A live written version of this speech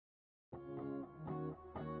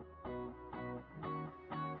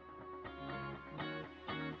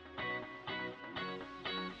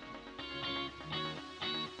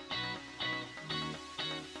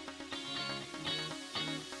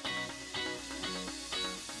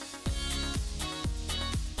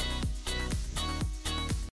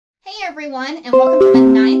everyone, and welcome to the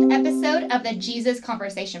 9th episode of the Jesus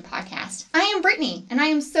Conversation podcast. I am Brittany, and I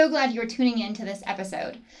am so glad you are tuning in to this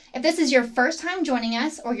episode. If this is your first time joining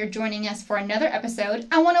us, or you're joining us for another episode,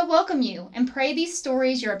 I want to welcome you and pray these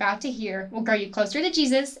stories you're about to hear will grow you closer to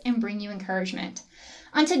Jesus and bring you encouragement.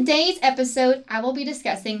 On today's episode, I will be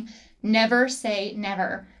discussing Never Say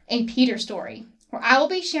Never, a Peter story, where I will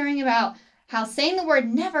be sharing about how saying the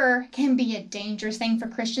word never can be a dangerous thing for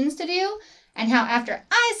Christians to do, and how after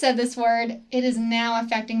I said this word, it is now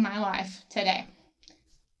affecting my life today.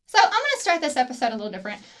 So I'm going to start this episode a little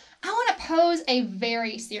different. I want to pose a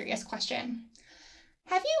very serious question.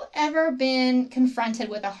 Have you ever been confronted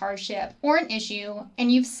with a hardship or an issue,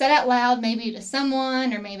 and you've said out loud, maybe to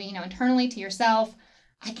someone, or maybe, internally to yourself,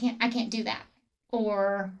 I can't do that,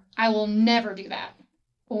 or I will never do that?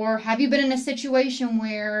 Or have you been in a situation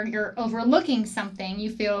where you're overlooking something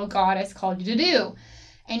you feel God has called you to do?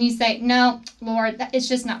 And you say, no, Lord, it's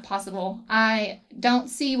just not possible. I don't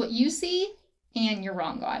see what you see, and you're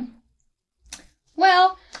wrong, God.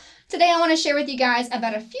 Well, today I want to share with you guys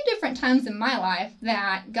about a few different times in my life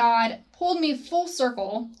that God pulled me full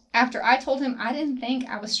circle after I told him I didn't think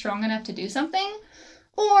I was strong enough to do something,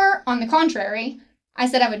 or on the contrary, I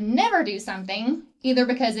said I would never do something, either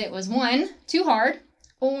because it was, one, too hard,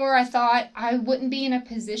 or I thought I wouldn't be in a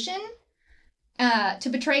position to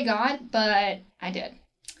betray God, but I did.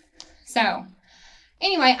 So,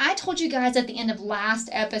 anyway, I told you guys at the end of last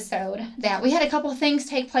episode that we had a couple of things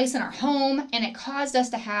take place in our home, and it caused us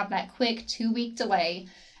to have that quick 2-week delay.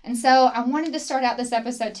 And so I wanted to start out this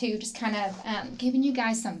episode too, just kind of giving you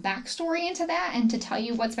guys some backstory into that and to tell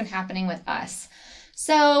you what's been happening with us.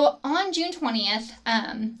 So on June 20th,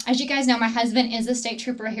 as you guys know, my husband is a state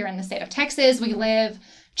trooper here in the state of Texas. We live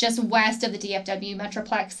just west of the DFW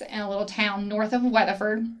Metroplex in a little town north of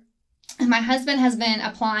Weatherford. And my husband has been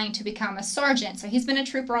applying to become a sergeant. So he's been a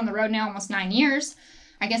trooper on the road now almost 9 years.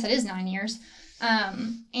 I guess it is 9 years.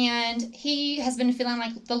 And he has been feeling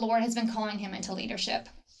like the Lord has been calling him into leadership.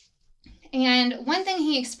 And one thing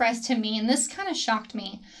he expressed to me, and this kind of shocked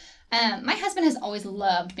me, my husband has always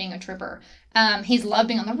loved being a trooper. He's loved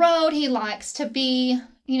being on the road. He likes to be,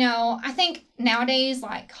 I think nowadays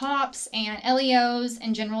like cops and LEOs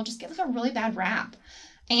in general just get like a really bad rap.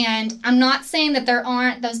 And I'm not saying that there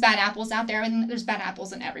aren't those bad apples out there. I think there's bad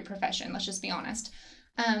apples in every profession. Let's just be honest.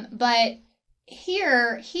 But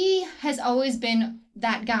here, he has always been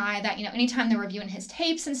that guy that, anytime they're reviewing his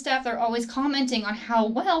tapes and stuff, they're always commenting on how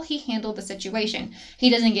well he handled the situation. He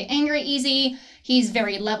doesn't get angry easy. He's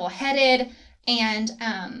very level-headed. And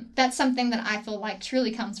that's something that I feel like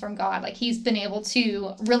truly comes from God. Like he's been able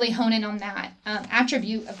to really hone in on that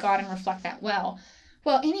attribute of God and reflect that well.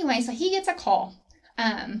 Well, anyway, so he gets a call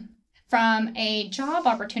from a job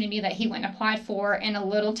opportunity that he went and applied for in a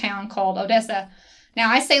little town called Odessa. Now,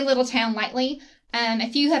 I say little town lightly.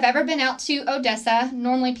 If you have ever been out to Odessa,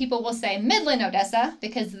 normally people will say Midland, Odessa,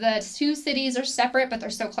 because the two cities are separate, but they're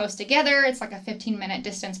so close together. It's like a 15-minute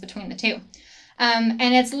distance between the two. And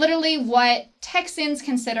it's literally what Texans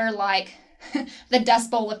consider like the Dust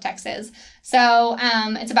Bowl of Texas. So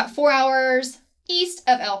it's about 4 hours east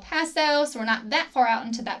of El Paso, so we're not that far out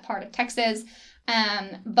into that part of Texas.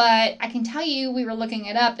 But I can tell you, we were looking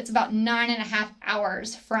it up, it's about 9.5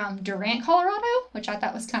 hours from Durant, Colorado, which I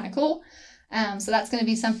thought was kind of cool. So that's going to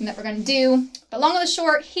be something that we're going to do. But long and the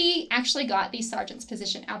short, he actually got the sergeant's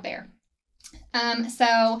position out there.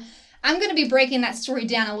 So I'm going to be breaking that story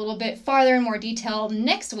down a little bit farther in more detail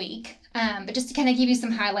next week. But just to kind of give you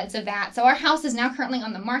some highlights of that. So our house is now currently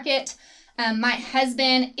on the market. My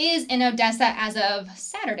husband is in Odessa as of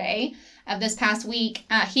Saturday of this past week.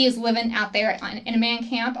 He is living out there in a man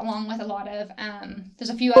camp along with a lot of, there's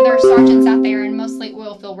a few other sergeants out there and mostly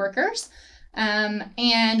oil field workers.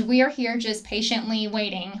 And we are here just patiently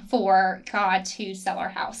waiting for God to sell our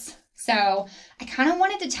house. So I kind of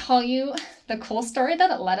wanted to tell you the cool story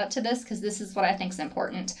that led up to this because this is what I think is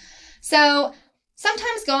important. So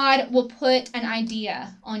sometimes God will put an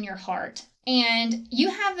idea on your heart and you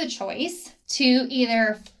have the choice to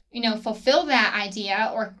either fulfill that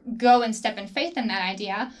idea or go and step in faith in that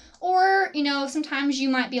idea. Or, sometimes you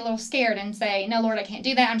might be a little scared and say, no, Lord, I can't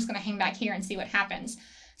do that. I'm just going to hang back here and see what happens.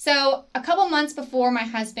 So a couple months before my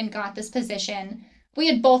husband got this position, we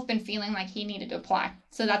had both been feeling like he needed to apply.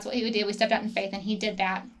 So that's what he did. We stepped out in faith and he did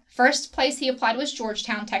that. First place he applied was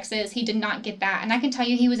Georgetown, Texas. He did not get that. And I can tell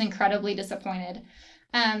you he was incredibly disappointed.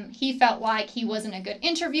 He felt like he wasn't a good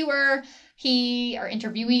interviewee.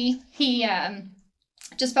 He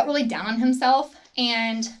just felt really down on himself.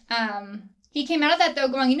 And he came out of that, though,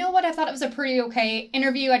 going, you know what? I thought it was a pretty okay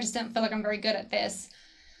interview. I just didn't feel like I'm very good at this.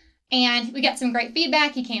 And we got some great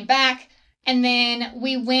feedback. He came back. And then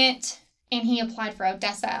we went and he applied for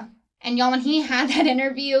Odessa. And y'all, when he had that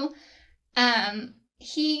interview,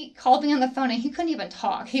 he called me on the phone and he couldn't even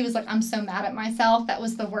talk. He was like, I'm so mad at myself. That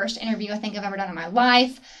was the worst interview I think I've ever done in my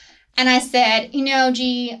life. And I said,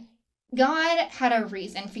 G, God had a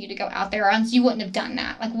reason for you to go out there, or else you wouldn't have done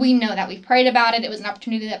that. Like, we know that. We prayed about it. It was an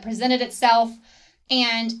opportunity that presented itself.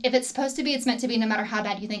 And if it's supposed to be, it's meant to be, no matter how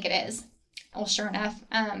bad you think it is. Well, sure enough,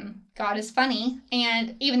 God is funny.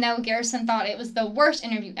 And even though Garrison thought it was the worst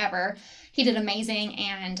interview ever, he did amazing.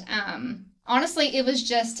 And honestly, it was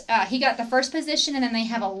just, he got the first position, and then they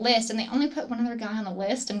have a list, and they only put one other guy on the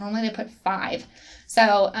list, and normally they put 5.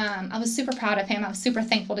 So I was super proud of him. I was super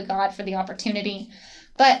thankful to God for the opportunity.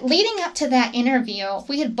 But leading up to that interview,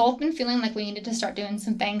 we had both been feeling like we needed to start doing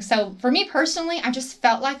some things. So for me personally, I just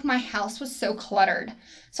felt like my house was so cluttered.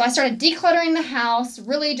 So I started decluttering the house,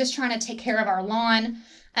 really just trying to take care of our lawn.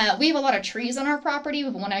 We have a lot of trees on our property.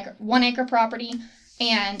 We have a 1 acre property.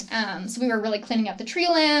 And so we were really cleaning up the tree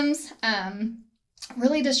limbs,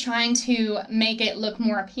 really just trying to make it look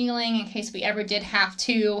more appealing in case we ever did have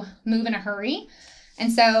to move in a hurry.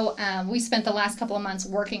 And so we spent the last couple of months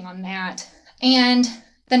working on that. And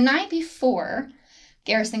the night before,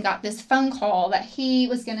 Garrison got this phone call that he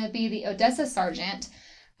was going to be the Odessa sergeant.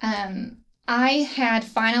 I had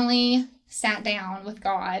finally sat down with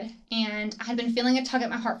God, and I had been feeling a tug at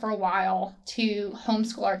my heart for a while to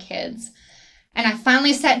homeschool our kids. And I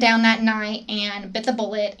finally sat down that night and bit the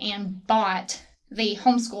bullet and bought the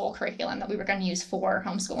homeschool curriculum that we were going to use for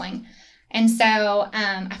homeschooling. And so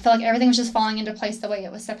I feel like everything was just falling into place the way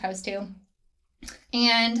it was supposed to.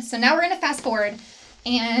 And so now we're going to fast forward.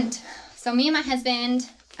 And so me and my husband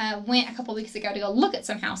went a couple weeks ago to go look at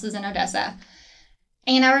some houses in Odessa.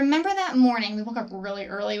 And I remember that morning, we woke up really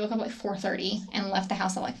early. We woke up like 4:30 and left the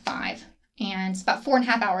house at like 5. And it's about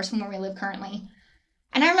 4.5 hours from where we live currently.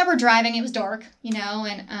 And I remember driving, it was dark, and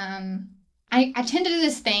I tend to do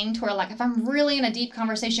this thing to where, like, if I'm really in a deep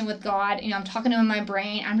conversation with God, I'm talking to him in my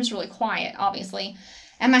brain, I'm just really quiet, obviously.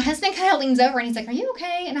 And my husband kind of leans over and he's like, "Are you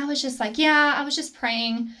okay?" And I was just like, "Yeah, I was just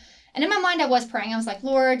praying." And in my mind, I was praying. I was like,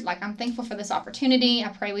 "Lord, like, I'm thankful for this opportunity. I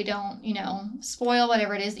pray we don't, spoil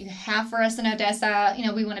whatever it is that you have for us in Odessa.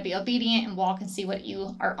 We want to be obedient and walk and see what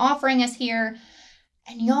you are offering us here."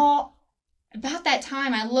 And y'all, about that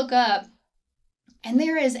time, I look up and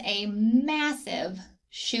there is a massive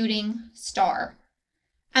shooting star.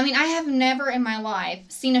 I mean, I have never in my life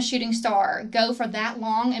seen a shooting star go for that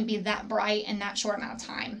long and be that bright in that short amount of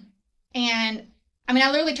time. And I mean,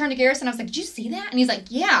 I literally turned to Garrison and I was like, "Did you see that?" And he's like,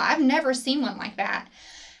 "Yeah, I've never seen one like that."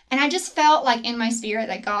 And I just felt like in my spirit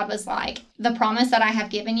that God was like, the promise that I have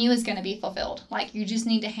given you is going to be fulfilled. Like, you just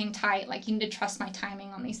need to hang tight. Like, you need to trust my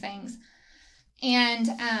timing on these things. And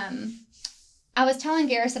I was telling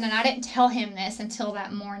Garrison, and I didn't tell him this until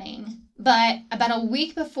that morning, but about a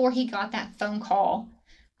week before he got that phone call,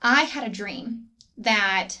 I had a dream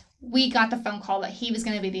that we got the phone call that he was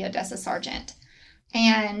going to be the Odessa sergeant.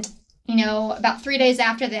 And, about 3 days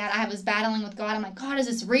after that, I was battling with God. I'm like, "God, is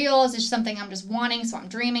this real? Is this something I'm just wanting, so I'm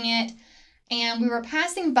dreaming it?" And we were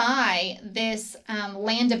passing by this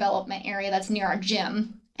land development area that's near our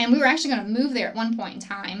gym. And we were actually going to move there at one point in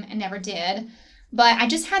time and never did. But I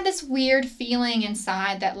just had this weird feeling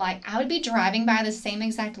inside that, like, I would be driving by the same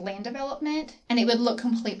exact land development and it would look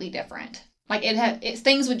completely different. Like,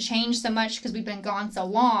 things would change so much because we've been gone so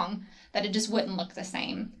long that it just wouldn't look the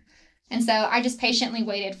same. And so I just patiently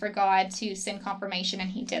waited for God to send confirmation,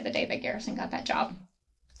 and he did the day that Garrison got that job.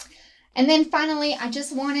 And then finally, I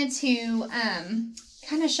just wanted to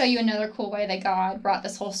kind of show you another cool way that God brought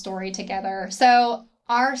this whole story together. So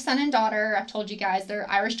our son and daughter, I've told you guys,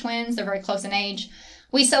 they're Irish twins. They're very close in age.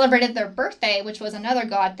 We celebrated their birthday, which was another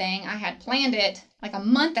God thing. I had planned it like a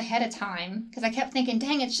month ahead of time because I kept thinking,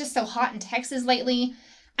 dang, it's just so hot in Texas lately.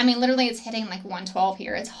 I mean, literally it's hitting like 112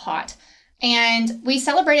 here. It's hot. And we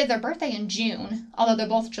celebrated their birthday in June, although they're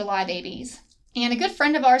both July babies. And a good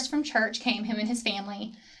friend of ours from church came, him and his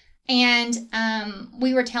family. And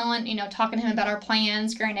we were talking to him about our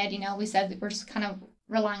plans. Granted, we said that we're just kind of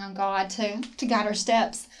relying on God to guide our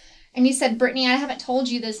steps. And he said, "Brittany, I haven't told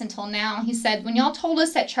you this until now." He said, "When y'all told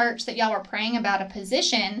us at church that y'all were praying about a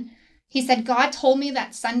position," he said, "God told me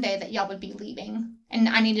that Sunday that y'all would be leaving. And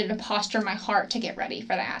I needed to posture my heart to get ready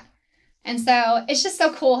for that." And so it's just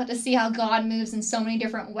so cool to see how God moves in so many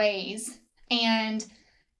different ways. And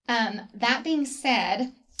that being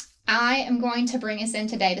said, I am going to bring us in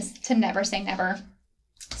today to never say never.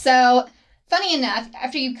 So funny enough,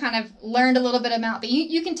 after you kind of learned a little bit about me,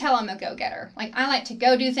 you can tell I'm a go-getter. Like, I like to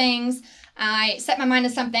go do things. I set my mind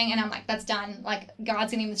to something and I'm like, that's done. Like,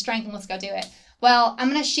 God's giving me the strength and let's go do it. Well, I'm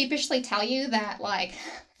going to sheepishly tell you that like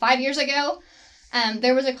 5 years ago,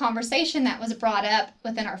 there was a conversation that was brought up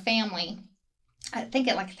within our family. I think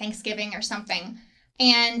at like Thanksgiving or something.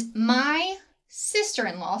 And my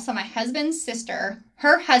sister-in-law, so my husband's sister,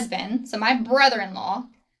 her husband, so my brother-in-law,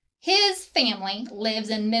 his family lives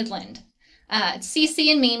in Midland. It's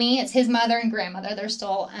Cece and Mimi. It's his mother and grandmother. They're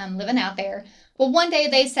still living out there. Well, one day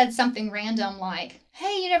they said something random like,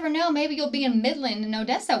 hey, you never know, maybe you'll be in Midland in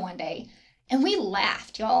Odessa one day. And we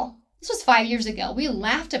laughed, y'all. This was 5 years ago. We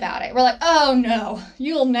laughed about it. We're like, oh no,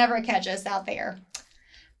 you'll never catch us out there.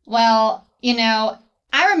 Well,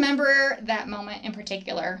 I remember that moment in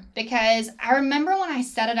particular because I remember when I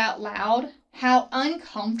said it out loud, how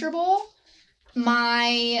uncomfortable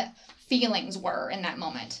my feelings were in that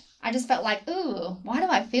moment. I just felt like, ooh, why do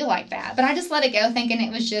I feel like that? But I just let it go thinking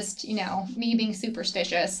it was just, me being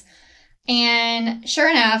superstitious. And sure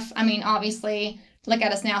enough, obviously, look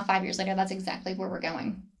at us now 5 years later, that's exactly where we're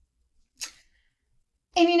going.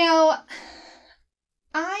 And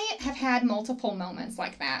I have had multiple moments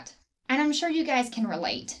like that. And I'm sure you guys can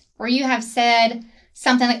relate, where you have said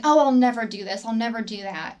something like, oh, I'll never do this, I'll never do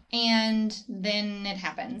that. And then it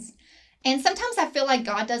happens. And sometimes I feel like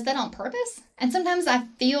God does that on purpose. And sometimes I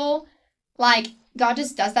feel like God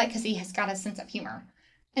just does that because he has got a sense of humor.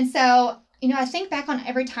 And so, I think back on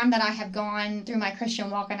every time that I have gone through my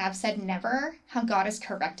Christian walk and I've said never, how God has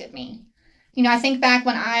corrected me. I think back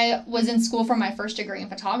when I was in school for my first degree in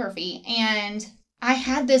photography and I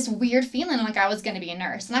had this weird feeling like I was going to be a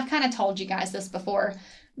nurse. And I've kind of told you guys this before,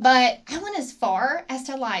 but I went as far as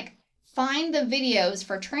to find the videos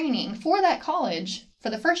for training for that college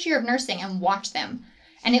for the first year of nursing and watch them.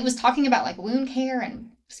 And it was talking about wound care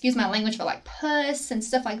and, excuse my language, but pus and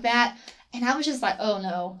stuff like that. And I was just like, oh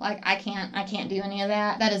no, I can't do any of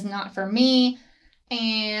that. That is not for me.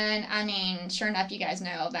 And sure enough, you guys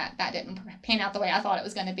know that didn't pan out the way I thought it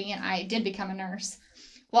was going to be. And I did become a nurse.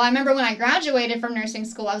 Well, I remember when I graduated from nursing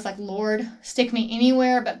school, I was like, Lord, stick me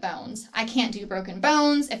anywhere but bones. I can't do broken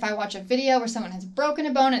bones. If I watch a video where someone has broken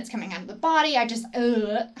a bone and it's coming out of the body, I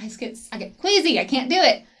get queasy. I can't do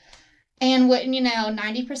it. And wouldn't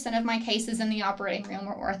 90% of my cases in the operating room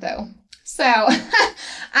were ortho. So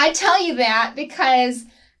I tell you that because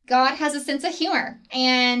God has a sense of humor.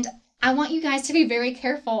 And I want you guys to be very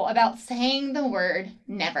careful about saying the word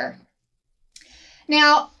never.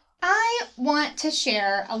 Now, I want to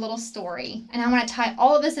share a little story, and I want to tie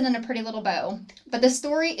all of this in a pretty little bow, but the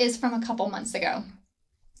story is from a couple months ago.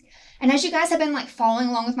 And as you guys have been following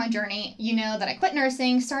along with my journey, you know that I quit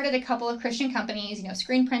nursing, started a couple of Christian companies,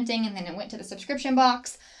 screen printing, and then it went to the subscription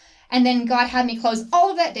box. And then God had me close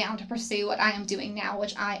all of that down to pursue what I am doing now,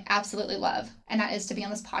 which I absolutely love, and that is to be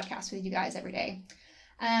on this podcast with you guys every day.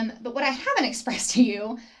 But what I haven't expressed to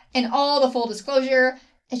you, in all the full disclosure,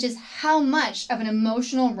 is just how much of an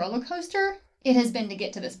emotional roller coaster it has been to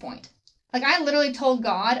get to this point. I literally told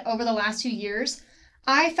God over the last 2 years,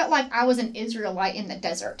 I felt like I was an Israelite in the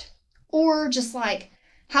desert. Or just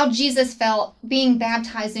how Jesus felt being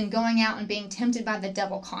baptized and going out and being tempted by the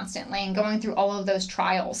devil constantly and going through all of those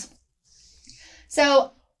trials.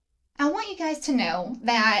 So I want you guys to know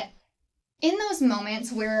that in those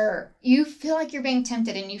moments where you feel like you're being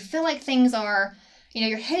tempted and you feel like things are,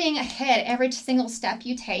 you're hitting ahead every single step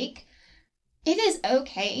you take, it is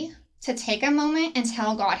okay to take a moment and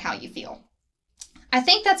tell God how you feel. I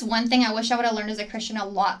think that's one thing I wish I would have learned as a Christian a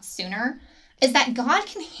lot sooner, is that God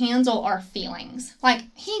can handle our feelings.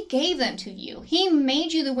 He gave them to you. He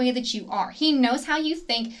made you the way that you are. He knows how you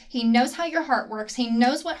think. He knows how your heart works. He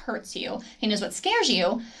knows what hurts you. He knows what scares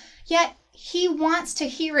you. Yet he wants to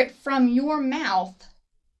hear it from your mouth,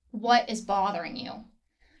 what is bothering you.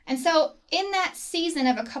 And so in that season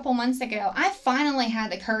of a couple months ago, I finally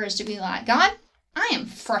had the courage to be like, God, I am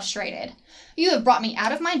frustrated. You have brought me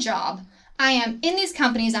out of my job. I am in these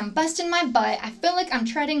companies. I'm busting my butt. I feel like I'm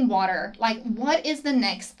treading water. What is the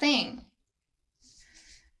next thing?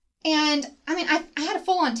 And I had a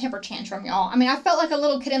full-on temper tantrum, y'all. I felt like a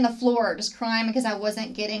little kid in the floor just crying because I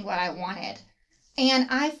wasn't getting what I wanted. And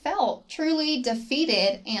I felt truly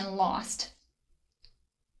defeated and lost.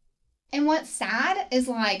 And what's sad is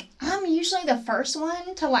I'm usually the first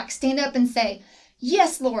one to stand up and say,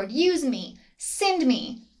 yes, Lord, use me, send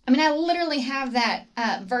me. I literally have that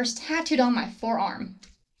verse tattooed on my forearm.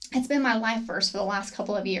 It's been my life verse for the last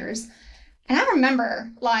couple of years. And I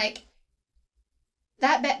remember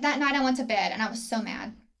that night I went to bed and I was so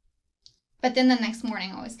mad. But then the next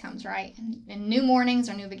morning always comes, right? And new mornings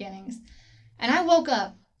are new beginnings. And I woke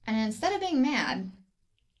up and instead of being mad,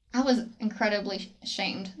 I was incredibly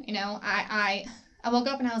ashamed. I woke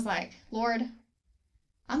up and I was like, Lord,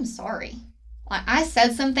 I'm sorry. I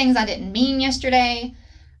said some things I didn't mean yesterday.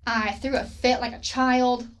 I threw a fit like a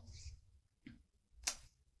child.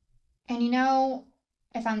 And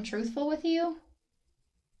if I'm truthful with you,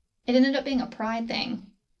 it ended up being a pride thing.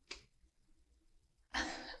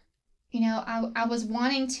 I was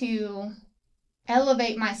wanting to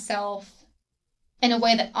elevate myself in a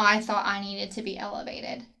way that I thought I needed to be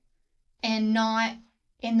elevated, and not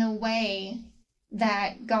in the way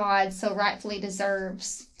that God so rightfully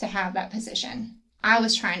deserves to have that position. I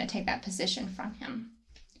was trying to take that position from him.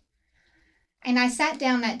 And I sat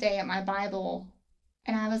down that day at my Bible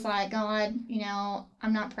and I was like, God,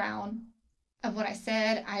 I'm not proud of what I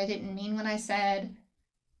said. I didn't mean what I said.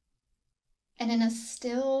 And in a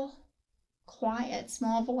still, quiet,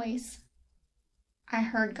 small voice, I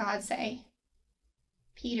heard God say,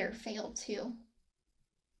 Peter failed too.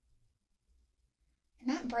 And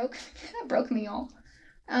that broke me, y'all.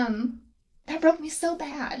 That broke me so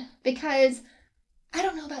bad, because I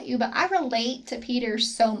don't know about you, but I relate to Peter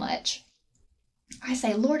so much. I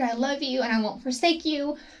say, Lord, I love you and I won't forsake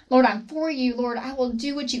you. Lord, I'm for you. Lord, I will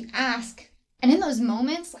do what you ask. And in those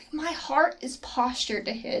moments, my heart is postured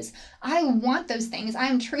to his. I want those things. I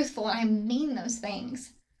am truthful and I mean those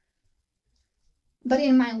things. But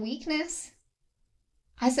in my weakness,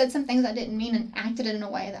 I said some things I didn't mean and acted in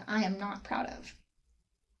a way that I am not proud of.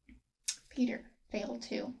 Peter failed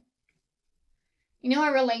too. I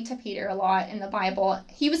relate to Peter a lot in the Bible.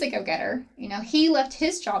 He was a go-getter. He left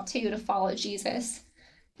his job too to follow Jesus.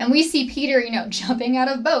 And we see Peter, jumping out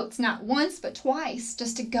of boats, not once, but twice,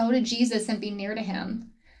 just to go to Jesus and be near to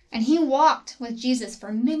him. And he walked with Jesus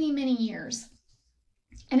for many, many years.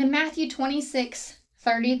 And in Matthew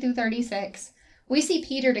 26:30-36, we see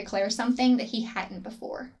Peter declare something that he hadn't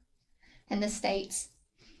before. And this states,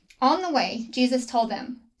 on the way, Jesus told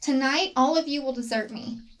them, tonight all of you will desert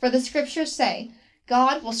me, for the scriptures say,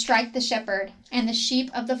 God will strike the shepherd, and the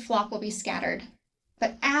sheep of the flock will be scattered.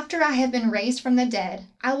 But after I have been raised from the dead,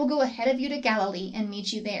 I will go ahead of you to Galilee and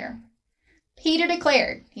meet you there. Peter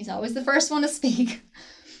declared, he's always the first one to speak,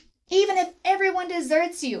 even if everyone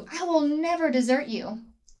deserts you, I will never desert you.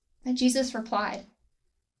 But Jesus replied,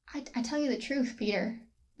 I tell you the truth, Peter.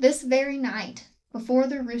 This very night, before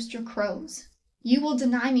the rooster crows, you will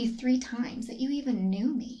deny me 3 times that you even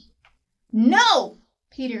knew me. No,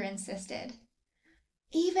 Peter insisted.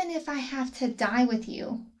 Even if I have to die with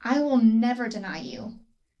you, I will never deny you.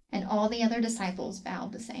 And all the other disciples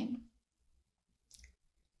vowed the same.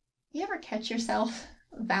 You ever catch yourself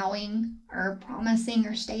vowing or promising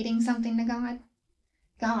or stating something to God?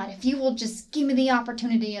 God, if you will just give me the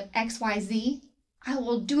opportunity of X, Y, Z, I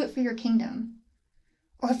will do it for your kingdom.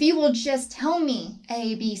 Or if you will just tell me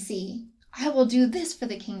A, B, C, I will do this for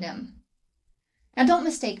the kingdom. Now don't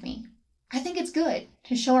mistake me. I think it's good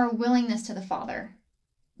to show our willingness to the Father.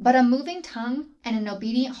 But a moving tongue and an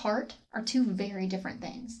obedient heart are 2 very different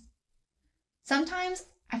things. Sometimes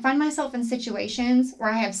I find myself in situations where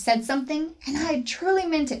I have said something and I truly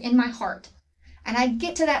meant it in my heart. And I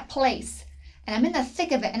get to that place and I'm in the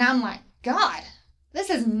thick of it and I'm like, God, this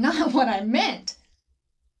is not what I meant.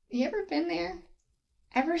 You ever been there?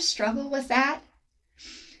 Ever struggle with that?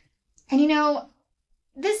 And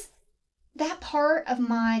that part of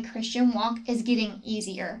my Christian walk is getting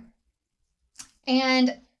easier.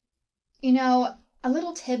 And a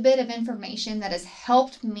little tidbit of information that has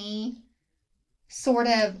helped me sort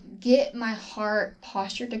of get my heart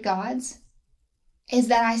postured to God's is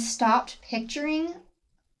that I stopped picturing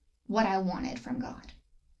what I wanted from God.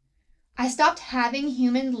 I stopped having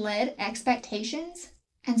human-led expectations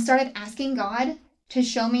and started asking God to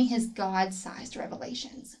show me his God-sized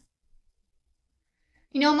revelations.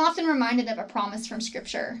 I'm often reminded of a promise from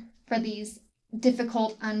Scripture for these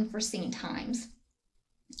difficult, unforeseen times.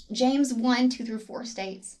 James 1:2-4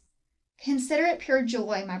 states, consider it pure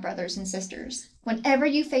joy, my brothers and sisters, whenever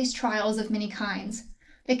you face trials of many kinds,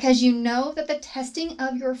 because you know that the testing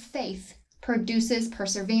of your faith produces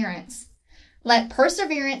perseverance. Let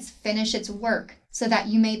perseverance finish its work, so that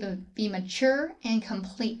you may be mature and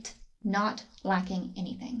complete, not lacking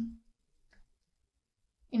anything.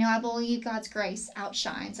 I believe God's grace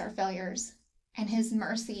outshines our failures, and his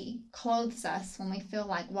mercy clothes us when we feel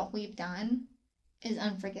like what we've done is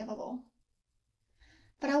unforgivable.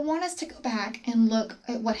 But I want us to go back and look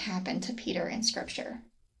at what happened to Peter in Scripture,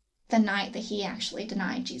 the night that he actually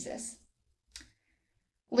denied Jesus.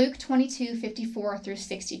 Luke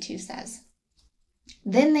 22:54-62 says,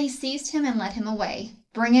 then they seized him and led him away,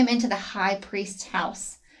 bring him into the high priest's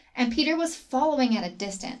house, and Peter was following at a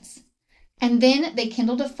distance. And then they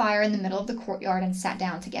kindled a fire in the middle of the courtyard and sat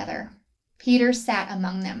down together. Peter sat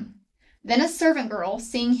among them. Then a servant girl,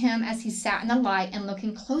 seeing him as he sat in the light and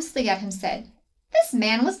looking closely at him, said, this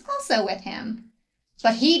man was also with him.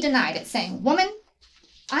 But he denied it, saying, woman,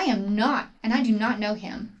 I am not, and I do not know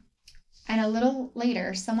him. And a little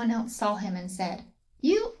later, someone else saw him and said,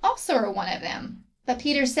 "You also are one of them." But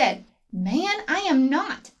Peter said, "Man, I am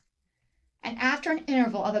not." And after an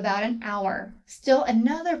interval of about an hour, still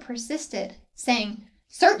another persisted, saying,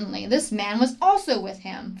 "Certainly this man was also with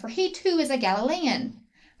him, for he too is a Galilean."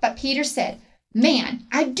 But Peter said, "Man,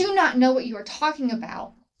 I do not know what you are talking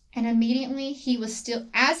about." And immediately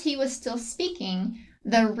as he was still speaking,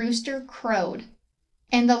 the rooster crowed.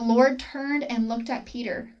 And the Lord turned and looked at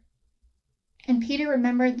Peter. And Peter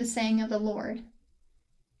remembered the saying of the Lord,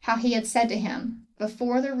 how he had said to him,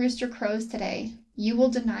 "Before the rooster crows today, you will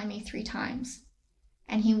deny me 3 times."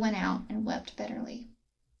 And he went out and wept bitterly.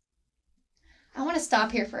 I want to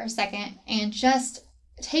stop here for a second and just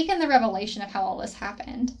take in the revelation of how all this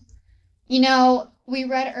happened. We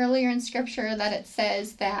read earlier in Scripture that it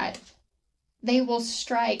says that they will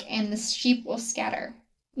strike and the sheep will scatter.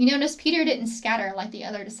 You notice Peter didn't scatter like the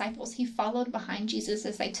other disciples. He followed behind Jesus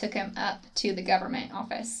as they took him up to the government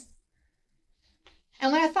office.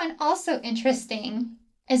 And what I find also interesting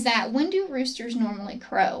is that when do roosters normally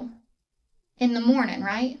crow? In the morning,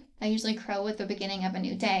 right? They usually crow at the beginning of a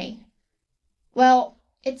new day. Well,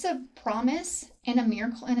 it's a promise and a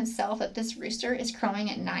miracle in itself that this rooster is crowing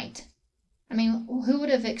at night. I mean, who would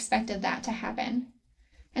have expected that to happen?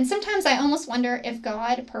 And sometimes I almost wonder if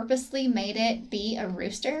God purposely made it be a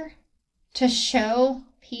rooster to show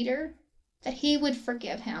Peter that he would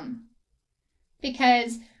forgive him.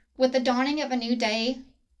 Because with the dawning of a new day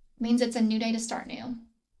means it's a new day to start new.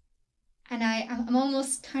 And I'm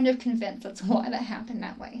almost kind of convinced that's why that happened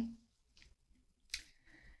that way.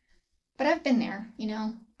 But I've been there,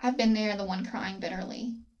 I've been there, the one crying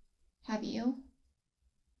bitterly. Have you?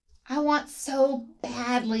 I want so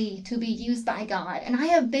badly to be used by God. And I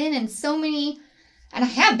have been in so many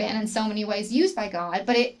ways used by God,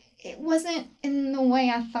 but it wasn't in the way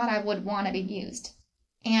I thought I would want to be used.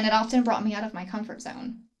 And it often brought me out of my comfort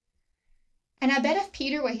zone. And I bet if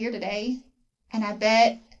Peter were here today, and I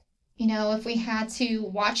bet, if we had to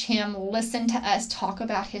watch him listen to us talk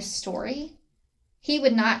about his story, he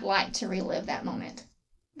would not like to relive that moment.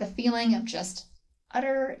 The feeling of just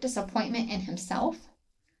utter disappointment in himself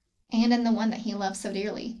and in the one that he loves so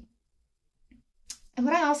dearly. And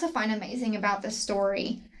what I also find amazing about this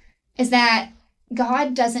story is that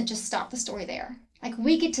God doesn't just stop the story there. Like,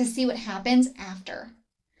 we get to see what happens after.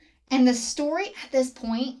 And the story at this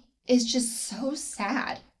point is just so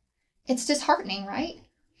sad. It's disheartening, right?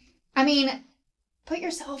 I mean, put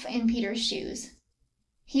yourself in Peter's shoes.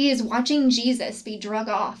 He is watching Jesus be drug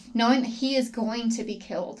off, knowing that he is going to be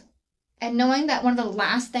killed, and knowing that one of the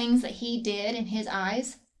last things that he did in his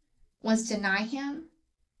eyes was deny him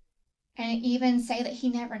and even say that he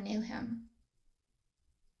never knew him.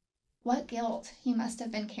 What guilt he must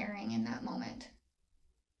have been carrying in that moment.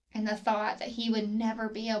 And the thought that he would never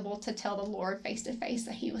be able to tell the Lord face to face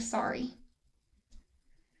that he was sorry.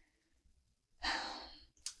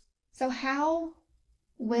 So how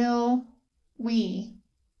will we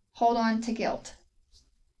hold on to guilt?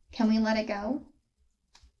 Can we let it go?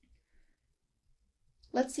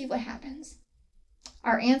 Let's see what happens.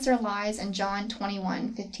 Our answer lies in John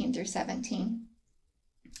 21:15-17.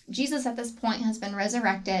 Jesus at this point has been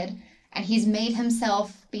resurrected, and he's made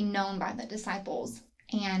himself be known by the disciples.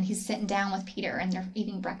 And he's sitting down with Peter, and they're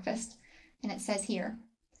eating breakfast. And it says here,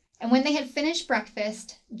 "And when they had finished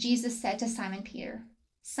breakfast, Jesus said to Simon Peter,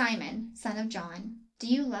 'Simon, son of John, do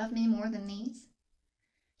you love me more than these?'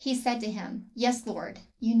 He said to him, 'Yes, Lord,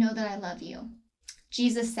 you know that I love you.'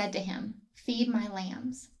 Jesus said to him, 'Feed my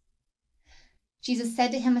lambs.' Jesus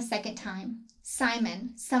said to him a second time,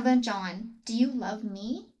 'Simon, son of John, do you love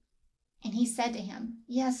me?' And he said to him,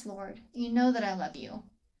 'Yes, Lord, you know that I love you.'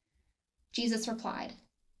 Jesus replied,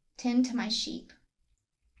 'Tend to my sheep.'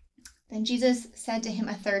 Then Jesus said to him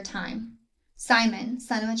a third time, 'Simon,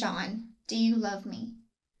 son of John, do you love me?'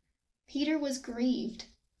 Peter was grieved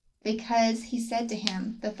because he said to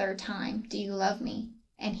him the third time, 'Do you love me?'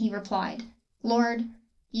 And he replied, 'Lord,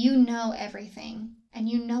 you know everything, and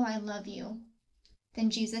you know I love you.' Then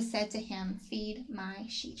Jesus said to him, 'Feed my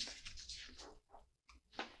sheep.'"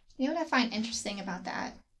 You know what I find interesting about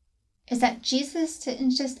that is that Jesus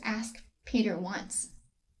didn't just ask Peter once.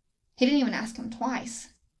 He didn't even ask him twice.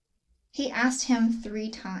 He asked him 3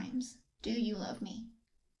 times, "Do you love me?"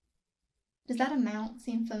 Does that amount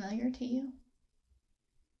seem familiar to you?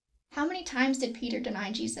 How many times did Peter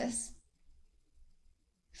deny Jesus?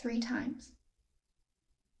 3 times.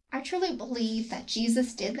 I truly believe that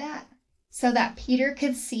Jesus did that so that Peter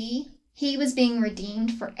could see he was being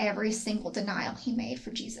redeemed for every single denial he made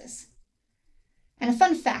for Jesus. And a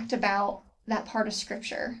fun fact about that part of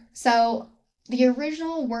Scripture. So the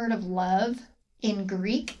original word of love in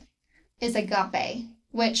Greek is agape,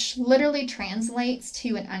 which literally translates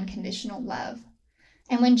to an unconditional love.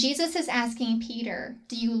 And when Jesus is asking Peter,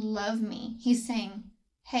 do you love me? He's saying,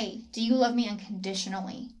 hey, do you love me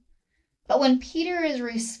unconditionally? But when Peter is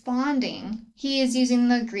responding, he is using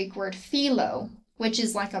the Greek word philo, which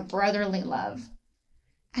is like a brotherly love.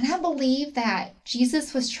 And I believe that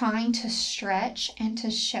Jesus was trying to stretch and to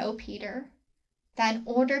show Peter that in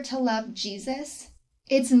order to love Jesus,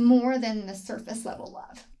 it's more than the surface level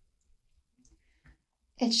love.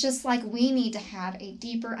 It's just like we need to have a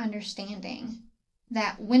deeper understanding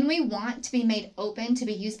that when we want to be made open to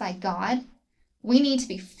be used by God, we need to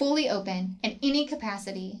be fully open in any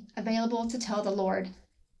capacity available to tell the Lord,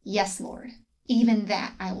 yes, Lord, even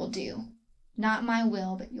that I will do. Not my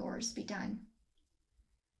will, but yours be done.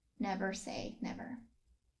 Never say never.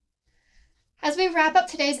 As we wrap up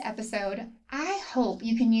today's episode, I hope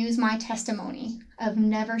you can use my testimony of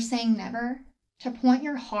never saying never to point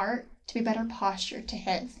your heart to be better postured to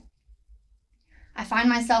His. I find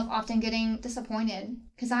myself often getting disappointed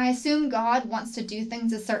because I assume God wants to do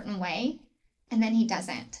things a certain way, and then He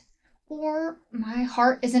doesn't. Or my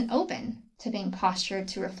heart isn't open to being postured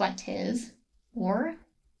to reflect His, or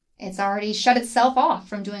it's already shut itself off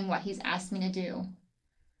from doing what He's asked me to do.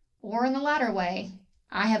 Or in the latter way,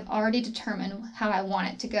 I have already determined how I want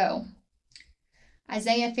it to go.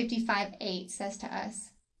 Isaiah 55:8 says to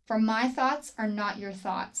us, "For my thoughts are not your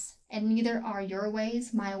thoughts, and neither are your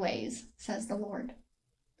ways my ways, says the Lord."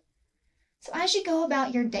 So as you go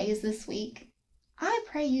about your days this week, I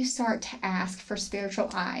pray you start to ask for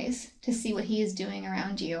spiritual eyes to see what He is doing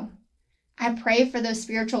around you. I pray for those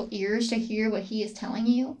spiritual ears to hear what He is telling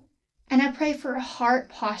you. And I pray for a heart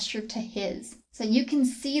postured to His, so you can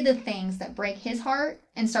see the things that break His heart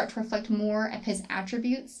and start to reflect more of His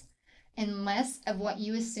attributes and less of what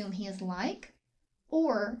you assume He is like,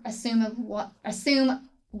 or assume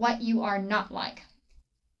what you are not like.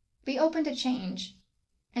 Be open to change,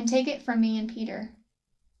 and take it from me and Peter.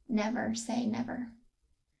 Never say never.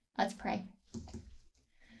 Let's pray.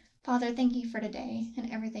 Father, thank you for today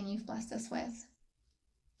and everything you've blessed us with.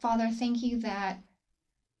 Father, thank you that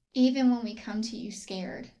even when we come to you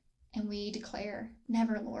scared and we declare,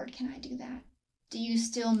 never, Lord, can I do that? Do you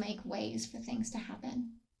still make ways for things to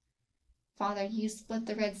happen? Father, you split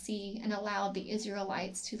the Red Sea and allowed the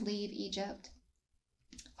Israelites to leave Egypt.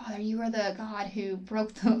 Father, you are the God who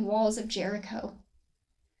broke the walls of Jericho.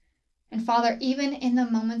 And Father, even in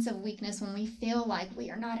the moments of weakness when we feel like we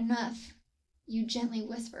are not enough, you gently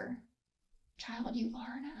whisper, child, you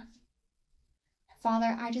are enough.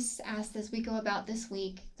 Father, I just ask as we go about this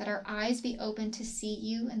week that our eyes be open to see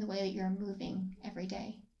you in the way that you're moving every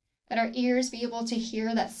day. That our ears be able to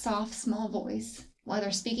hear that soft, small voice,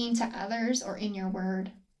 whether speaking to others or in your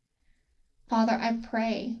word. Father, I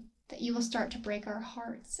pray that you will start to break our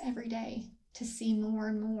hearts every day to see more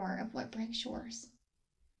and more of what breaks yours.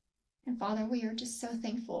 And Father, we are just so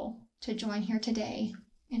thankful to join here today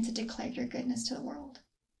and to declare your goodness to the world.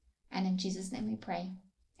 And in Jesus' name we pray.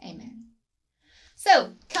 Amen.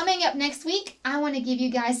 So, coming up next week, I want to give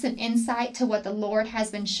you guys some insight to what the Lord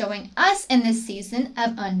has been showing us in this season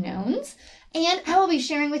of unknowns. And I will be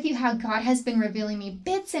sharing with you how God has been revealing me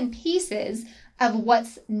bits and pieces of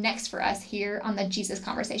what's next for us here on the Jesus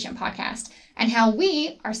Conversation podcast, and how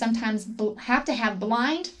we are sometimes have to have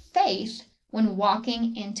blind faith when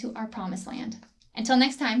walking into our promised land. Until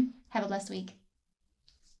next time, have a blessed week.